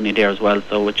got money there as well.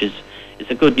 So it's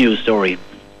a good news story.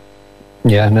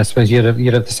 Yeah, and I suppose you'd have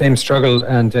the same struggle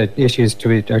and issues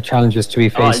or challenges to be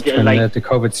faced when the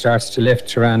COVID starts to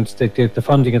lift around the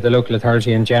funding of the local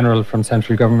authority in general from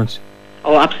central government.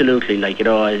 Oh, absolutely.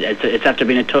 It's after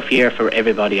been a tough year for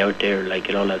everybody out there.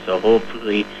 So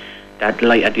hopefully that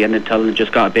light at the end of the tunnel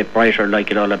just got a bit brighter.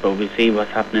 But we'll see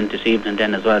what's happening this evening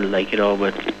then as well.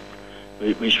 With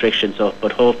restrictions up.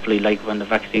 But hopefully, when the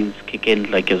vaccines kick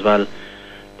in, as well.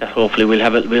 That hopefully we'll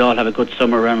all have a good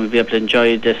summer and we'll be able to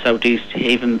enjoy the southeast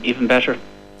even better.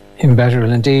 Even better,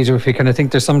 well, indeed. If we kind of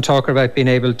think there's some talk about being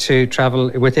able to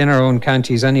travel within our own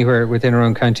counties, anywhere within our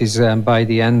own counties by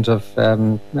the end of,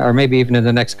 or maybe even in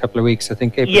the next couple of weeks. I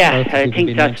think April 12th I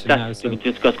think that's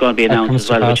just going to be announced as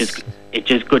well, which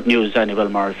is good news anyway,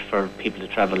 Maurice, for people to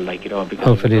travel, because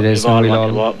hopefully it is. We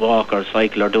all want to walk or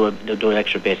cycle or do an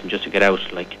extra bit and just to get out,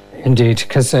 Indeed,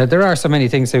 because there are so many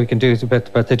things that we can do,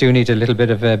 but they do need a little bit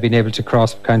of being able to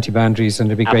cross county boundaries, and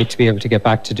it'd be great to be able to get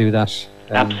back to do that.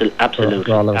 Absolutely.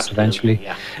 For all of us eventually.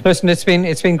 Yeah. Listen, it's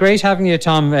been great having you,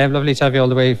 Tom. Lovely to have you all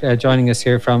the way joining us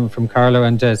here from Carlow,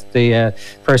 and the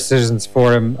First Citizens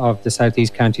Forum of the South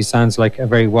East County sounds like a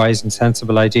very wise and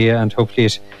sensible idea, and hopefully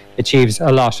it achieves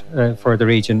a lot for the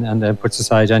region and puts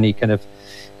aside any kind of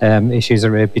issues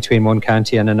between one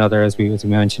county and another, as we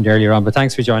mentioned earlier on. But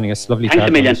thanks for joining us. Lovely to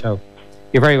have you on the show.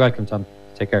 You're very welcome, Tom.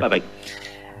 Take care. Bye-bye.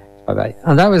 Bye-bye.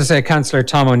 And that was Councillor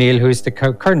Tom O'Neill, who's the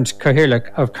current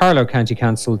Cathaoirleach of Carlow County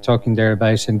Council, talking there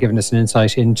about and giving us an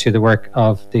insight into the work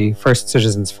of the First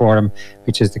Citizens Forum,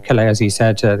 which is, as he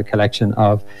said, the collection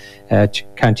of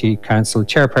county council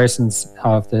chairpersons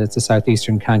of the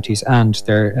southeastern counties and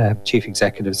their chief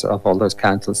executives of all those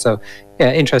councils. So,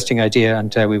 yeah, interesting idea,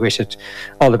 and we wish it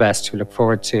all the best. We look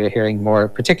forward to hearing more,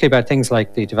 particularly about things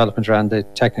like the development around the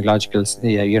Technological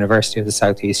University of the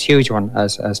Southeast, huge one,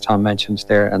 as Tom mentioned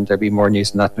there, and there'll be more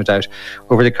news on that, no doubt,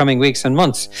 over the coming weeks and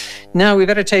months. Now, we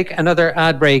better take another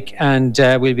ad break, and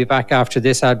we'll be back after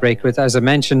this ad break with, as I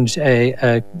mentioned,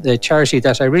 a charity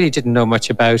that I really didn't know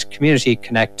much about, Community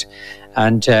Connect,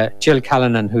 and Jill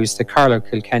Callanan, who's the Carlow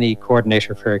Kilkenny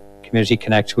coordinator for Community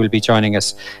Connect, who will be joining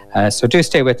us. So do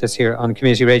stay with us here on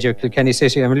Community Radio Kilkenny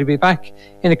City, and we'll be back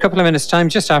in a couple of minutes' time,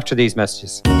 just after these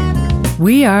messages.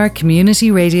 We are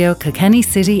Community Radio Kilkenny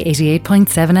City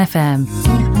 88.7 FM.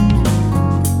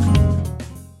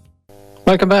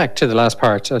 Welcome back to the last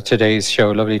part of today's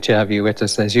show. Lovely to have you with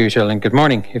us as usual, and good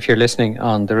morning if you're listening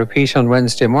on the repeat on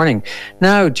Wednesday morning.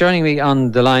 Now, joining me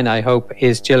on the line, I hope,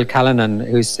 is Jill Callanan,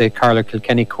 who's the Carlow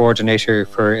Kilkenny coordinator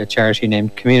for a charity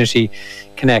named Community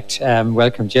Connect.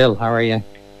 Welcome, Jill. How are you?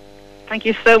 Thank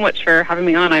you so much for having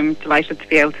me on. I'm delighted to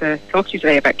be able to talk to you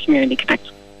today about Community Connect.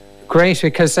 Great,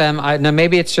 because now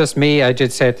maybe it's just me. I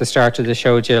did say at the start of the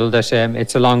show, Jill, that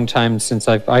it's a long time since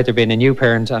I've either been a new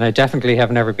parent, and I definitely have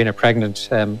never been a pregnant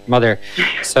mother.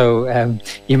 So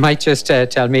you might just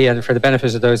tell me, and for the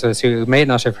benefit of those of us who may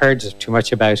not have heard too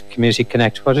much about Community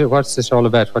Connect, what's this all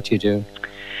about? What do you do?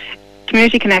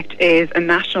 Community Connect is a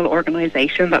national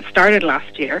organisation that started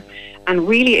last year, and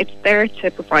really it's there to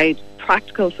provide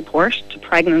practical support to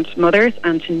pregnant mothers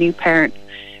and to new parents,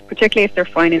 particularly if they're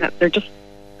finding that they're just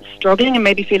struggling and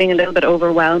maybe feeling a little bit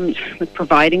overwhelmed with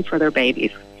providing for their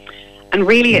babies. And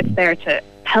really it's there to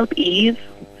help ease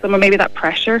some of maybe that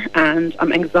pressure and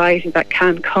anxiety that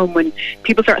can come when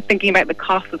people start thinking about the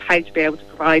cost of how to be able to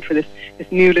provide for this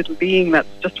new little being that's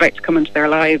just about to come into their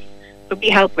lives. So we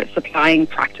help with supplying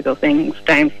practical things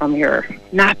down from your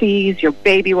nappies, your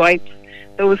baby wipes,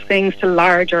 those things, to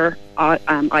larger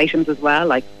items as well,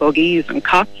 like buggies and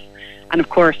cots, and of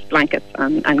course blankets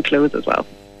and clothes as well.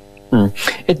 So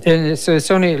it's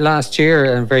only last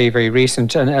year and very, very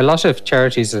recent, and a lot of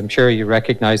charities, I'm sure you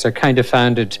recognise, are kind of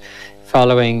founded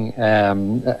following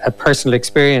a personal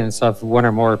experience of one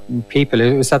or more people.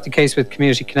 Was that the case with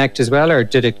Community Connect as well, or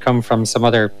did it come from some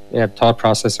other thought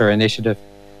process or initiative?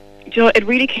 Joe, it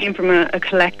really came from a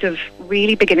collective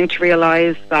really beginning to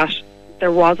realise that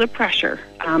there was a pressure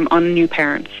on new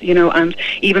parents, and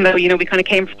even though, we kind of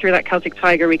came through that Celtic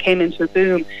Tiger, we came into a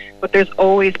boom, but there's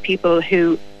always people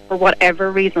who, for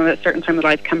whatever reason, at a certain time of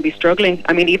life can be struggling.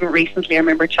 I mean, even recently I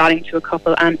remember chatting to a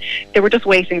couple and they were just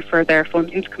waiting for their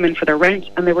funding to come in for their rent,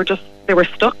 and they were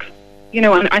stuck,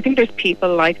 and I think there's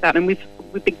people like that, and we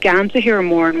began to hear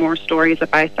more and more stories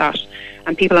about that,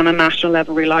 and people on a national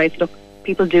level realise, look,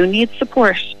 people do need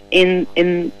support in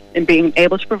being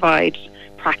able to provide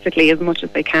practically as much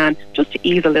as they can, just to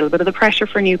ease a little bit of the pressure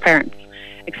for new parents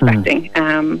expecting.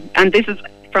 And this is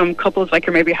from couples like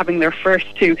are maybe having their first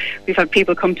two. We've had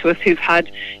people come to us who've had,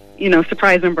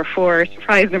 surprise number 4,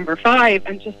 surprise number 5,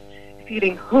 and just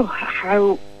feeling,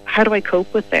 how do I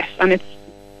cope with this? And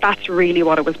that's really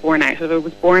what it was born out of. It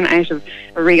was born out of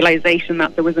a realisation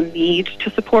that there was a need to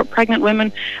support pregnant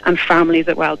women and families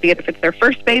as well, be it if it's their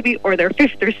first baby or their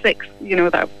 5th or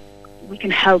 6th, that we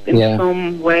can help in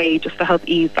some way just to help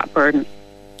ease that burden.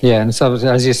 Yeah, and so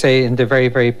as you say, in the very,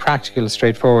 very practical,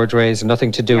 straightforward ways, and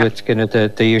nothing to do with kind of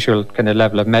the usual kind of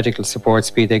level of medical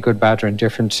supports, be they good, bad or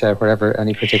indifferent, wherever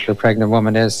any particular pregnant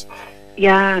woman is.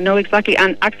 Yeah, no, exactly.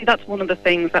 And actually that's one of the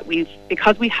things that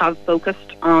because we have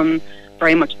focused on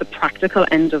very much the practical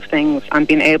end of things and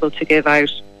being able to give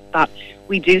out that,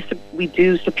 we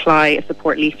do supply a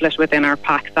support leaflet within our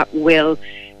packs that will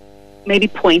maybe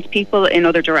point people in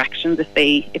other directions if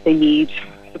they need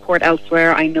support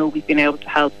elsewhere. I know we've been able to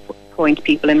help point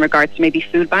people in regards to maybe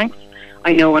food banks.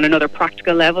 I know on another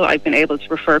practical level I've been able to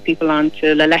refer people on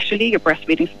to La Leishely, a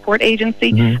breastfeeding support agency,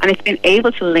 and it's been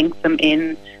able to link them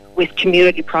in with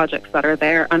community projects that are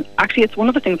there. And actually it's one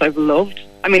of the things I've loved.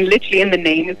 I mean, literally in the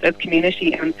name it says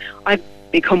community, and I've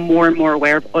become more and more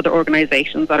aware of other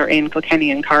organisations that are in Kilkenny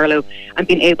and Carlow and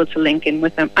being able to link in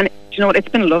with them. And do you know what, it's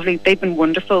been lovely. They've been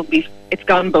wonderful. It's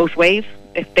gone both ways.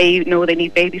 If they know they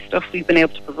need baby stuff, we've been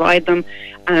able to provide them,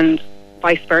 and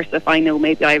vice versa. If I know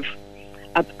maybe I've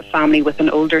a family with an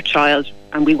older child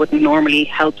and we wouldn't normally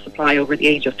help supply over the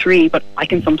age of 3, but I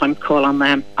can sometimes call on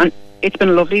them. And it's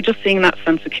been lovely just seeing that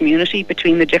sense of community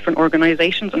between the different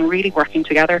organisations and really working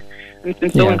together. And it's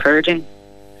been so encouraging.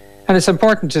 And it's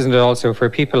important, isn't it, also for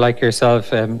people like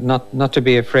yourself, not to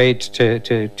be afraid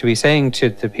to be saying to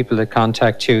the people that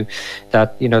contact you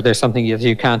that there's something that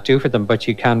you can't do for them, but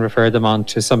you can refer them on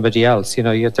to somebody else. You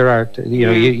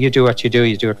do what you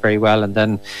do it very well, and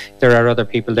then there are other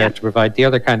people there to provide the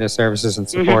other kind of services and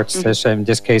supports that, in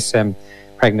this case,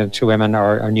 pregnant women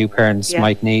or new parents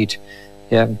might need.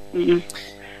 Yeah.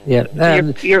 Yeah.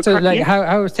 How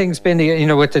have things been?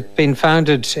 With it being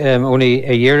founded only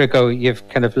a year ago, you've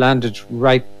kind of landed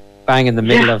right bang in the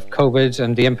middle of COVID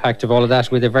and the impact of all of that,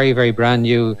 with a very, very brand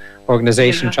new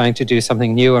organisation trying to do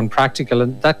something new and practical.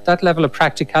 And that level of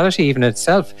practicality, even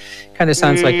itself, kind of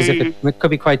sounds like as if it could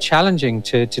be quite challenging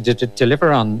to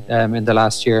deliver on in the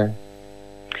last year.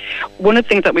 One of the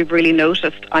things that we've really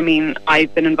noticed, I mean,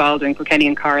 I've been involved in Kilkenny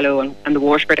and Carlow and the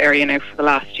Waterford area now for the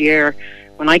last year.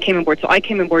 When I came on board, so I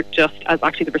came on board just as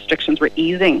actually the restrictions were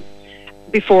easing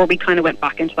before we kind of went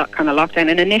back into that kind of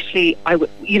lockdown. And initially,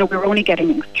 we were only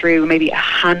getting through maybe a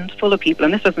handful of people,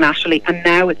 and this was nationally, and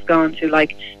now it's gone to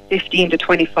like 15 to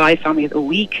 25 families a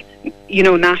week,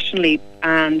 nationally,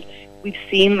 and we've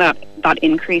seen that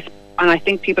increase. And I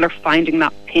think people are finding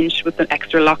that pinch with the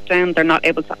extra lockdown. They're not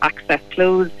able to access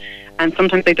clothes, and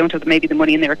sometimes they don't have maybe the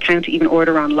money in their account to even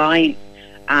order online,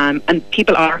 and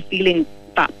people are feeling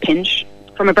that pinch.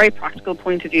 from a very practical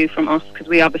point of view from us, because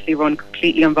we obviously run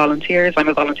completely on volunteers. I'm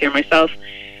a volunteer myself,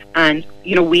 and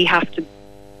we have to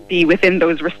be within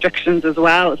those restrictions as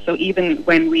well. So even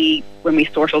when we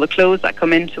sort all the clothes that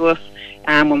come into us,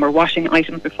 when we're washing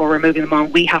items before we're moving them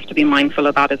on, we have to be mindful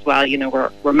of that as well.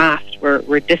 We're masked,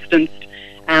 we're distanced.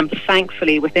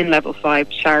 Thankfully, within level 5,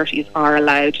 charities are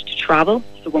allowed to travel.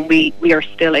 So when we are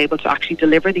still able to actually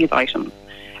deliver these items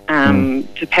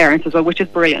to parents as well, which is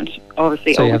brilliant.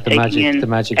 Obviously, so you have the taking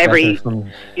magic every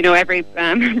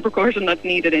precaution that's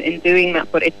needed in doing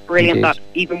that. But it's brilliant Indeed. that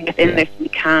even within this, we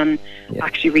can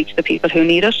actually reach the people who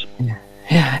need it.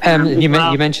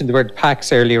 You mentioned the word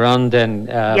packs earlier on. Then,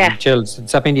 Jill,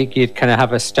 does that mean you'd kind of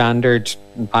have a standard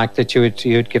pack that you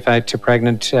would give out to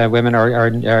pregnant women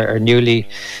or newly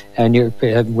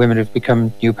women who've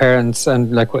become new parents,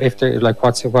 and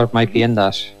what might be in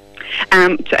that?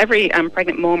 To every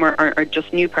pregnant mum or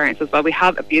just new parents as well, we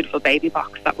have a beautiful baby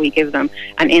box that we give them,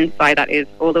 and inside that is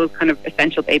all those kind of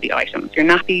essential baby items: your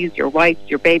nappies, your wipes,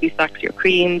 your baby sacks, your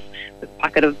creams, a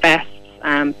packet of vests,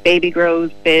 baby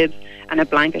grows, bibs, and a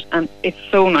blanket. And it's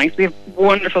so nice. We have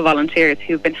wonderful volunteers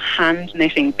who've been hand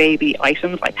knitting baby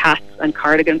items like hats and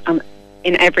cardigans, and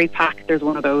in every pack there's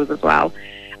one of those as well.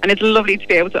 And it's lovely to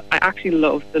be able to, I actually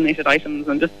love the knitted items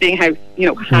and just seeing how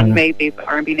handmade these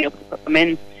are and being able to put them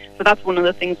in. So that's one of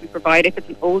the things we provide. If it's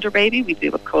an older baby, we do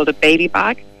what's called a baby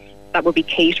bag. That will be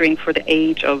catering for the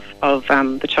age of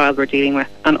the child we're dealing with,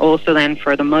 and also then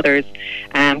for the mothers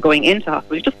going into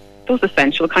hospital, just those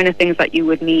essential kind of things that you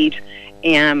would need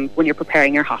when you're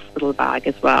preparing your hospital bag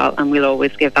as well. And we'll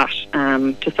always give that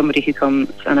to somebody who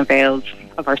comes and avails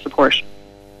of our support.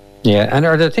 Yeah, and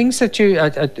are there things that you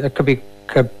could be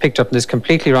picked up this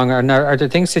completely wrong, or are there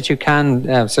things that you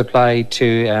can supply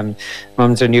to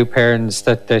mums or new parents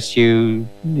that you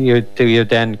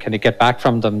then kind of get back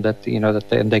from them that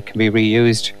they can be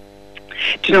reused?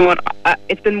 Do you know what?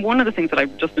 It's been one of the things that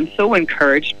I've just been so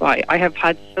encouraged by. I have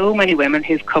had so many women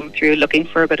who've come through looking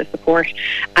for a bit of support,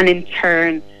 and in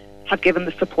turn have given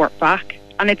the support back.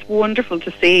 And it's wonderful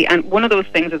to see. And one of those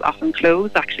things is often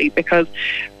clothes, actually, because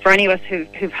for any of us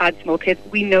who've had small kids,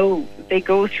 we know they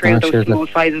go through those small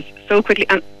sizes so quickly.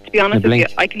 And to be honest with you,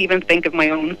 I can even think of my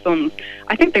own sons.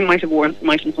 I think they might have worn some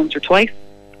items once or twice.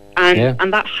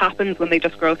 And that happens when they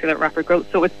just grow through that rapid growth.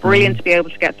 So it's brilliant to be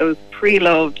able to get those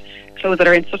pre-loved clothes that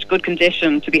are in such good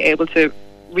condition to be able to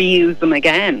reuse them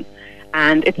again.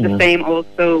 And it's the same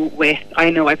also with,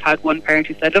 I know I've had one parent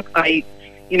who said, look, I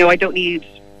don't need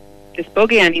this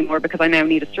buggy anymore because I now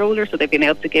need a stroller, so they've been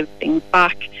able to give things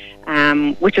back,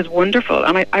 which is wonderful.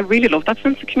 And I really love that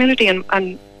sense of community,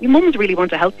 and your mums really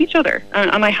want to help each other,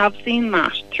 and I have seen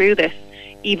that through this.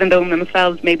 Even though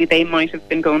themselves maybe they might have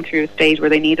been going through a stage where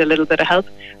they need a little bit of help,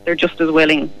 they're just as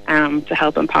willing to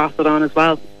help and pass it on as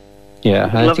well.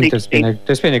 Yeah, I think there's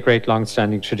been a great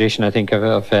long-standing tradition, I think,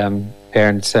 of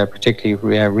parents particularly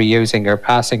reusing or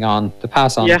passing on. The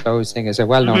pass-on clothes thing is a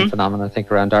well-known phenomenon, I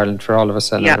think, around Ireland for all of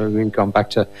us, and we're really going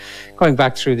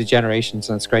back through the generations,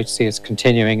 and it's great to see it's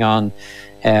continuing on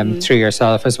through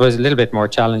yourself. I suppose a little bit more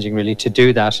challenging, really, to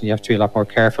do that, and you have to be a lot more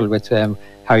careful with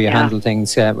how you handle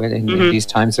things in these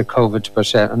times of COVID,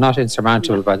 but not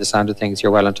insurmountable by the sound of things.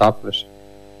 You're well on top of it.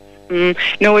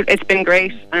 No, it's been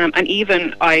great. And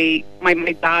even my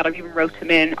dad, I've even wrote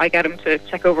him in. I get him to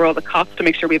check over all the cops to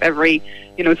make sure we have every,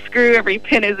 screw, every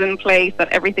pin is in place, that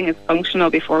everything is functional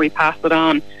before we pass it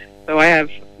on. So I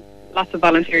have lots of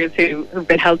volunteers who've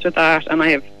been helped with that, and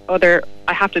I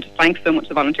have to thank so much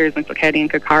the volunteers in Kilkenny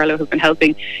and Carlow who've been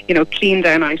helping, clean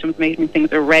down items, making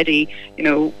things are ready,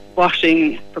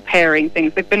 washing, preparing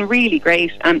things. They've been really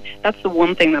great, and that's the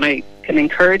one thing that I can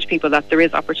encourage people, that there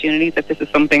is opportunities. If this is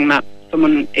something that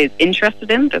someone is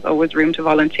interested in, there's always room to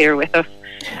volunteer with us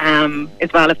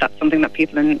as well, if that's something that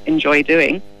people enjoy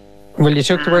doing. Well, you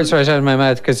took the words right out of my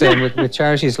mouth, because with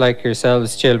charities like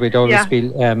yourselves, Jill, we'd always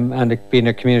feel, and being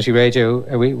a community radio,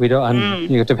 we don't,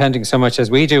 and depending so much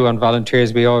as we do on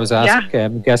volunteers, we always ask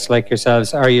guests like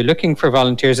yourselves, are you looking for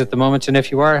volunteers at the moment? And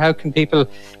if you are, how can people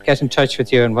get in touch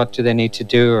with you, and what do they need to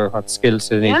do, or what skills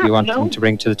do they need, you want them to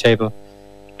bring to the table?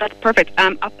 That's perfect.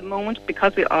 At the moment,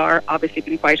 because we are obviously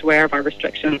being quite aware of our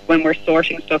restrictions, when we're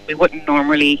sorting stuff, we wouldn't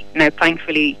normally. Now,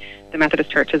 thankfully, the Methodist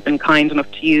Church has been kind enough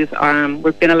to use,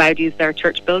 we've been allowed to use their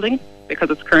church building because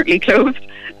it's currently closed,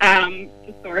 to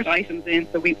sort items in.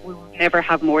 So we will never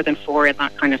have more than 4 in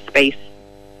that kind of space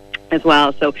as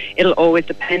well. So it'll always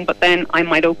depend. But then I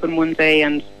might open one day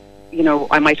and,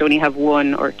 I might only have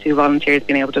 1 or 2 volunteers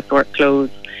being able to sort clothes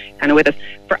kind of with us.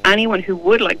 For anyone who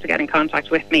would like to get in contact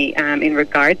with me in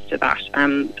regards to that,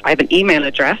 I have an email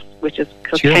address, which is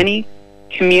Kilkenny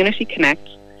Community Connect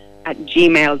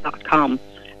 @gmail.com.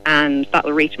 and that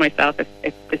will reach myself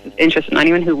if this is interested in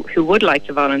anyone who would like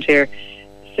to volunteer.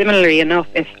 Similarly enough,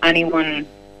 if anyone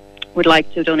would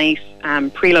like to donate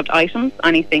pre-loved items,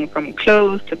 anything from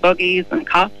clothes to buggies and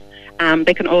cots,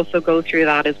 they can also go through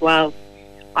that as well.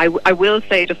 I will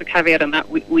say, just a caveat on that,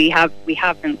 we have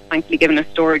been thankfully given a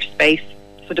storage space,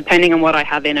 so depending on what I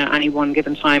have in at any one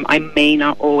given time, I may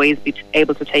not always be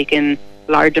able to take in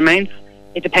large amounts.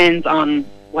 It depends on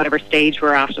whatever stage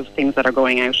we're at of things that are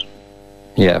going out.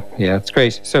 Yeah, it's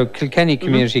great. So Kilkenny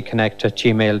Community Connect at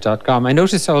gmail.com. I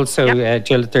noticed also,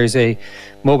 Jill, that there's a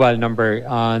mobile number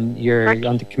on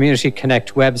the Community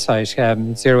Connect website,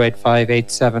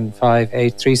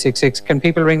 085-875-8366. Can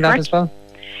people ring that as well?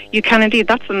 You can indeed.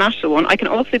 That's the national one. I can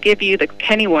also give you the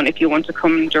Kilkenny one if you want to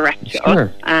come direct to us.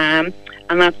 And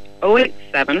that's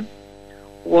 087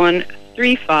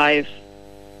 135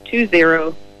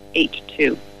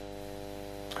 2082.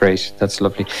 Great, that's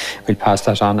lovely. We'll pass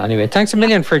that on anyway. Thanks a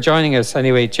million for joining us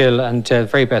anyway, Jill, and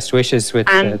very best wishes with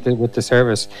the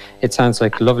service. It sounds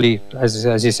like lovely,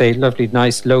 as you say, lovely,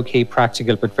 nice, low-key,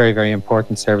 practical, but very, very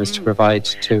important service to provide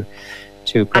to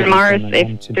and Maurice,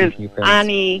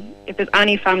 if there's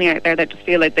any family out there that just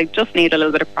feel like they just need a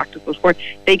little bit of practical support,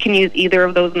 they can use either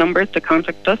of those numbers to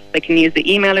contact us. They can use the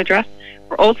email address.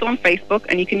 We're also on Facebook,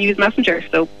 and you can use Messenger.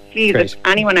 So please, if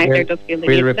anyone out there does feel they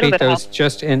need a little bit of help. We'll repeat those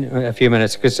just in a few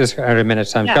minutes, because just out of a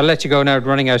minute's time. Got to let you go now,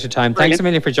 running out of time. Brilliant. Thanks a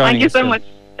million for joining us. Thank you so much.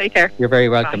 Take care. You're very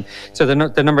welcome. Bye. So the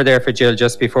number there for Jill,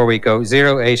 just before we go,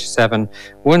 087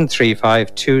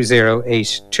 135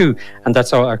 2082. And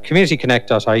that's all. Our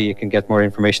communityconnect.ie, you can get more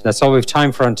information. That's all we've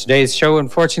time for on today's show.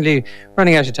 Unfortunately,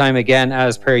 running out of time again,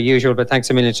 as per usual. But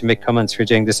thanks a million to Mick Cummins for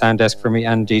doing the sound desk for me,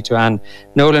 and indeed to Anne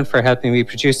Nolan for helping me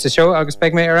produce the show. Agus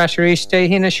Begme Arasharish Day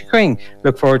Hina Shakwing.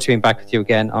 Look forward to being back with you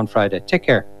again on Friday. Take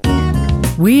care.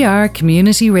 We are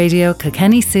Community Radio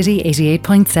Kilkenny City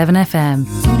 88.7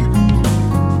 FM.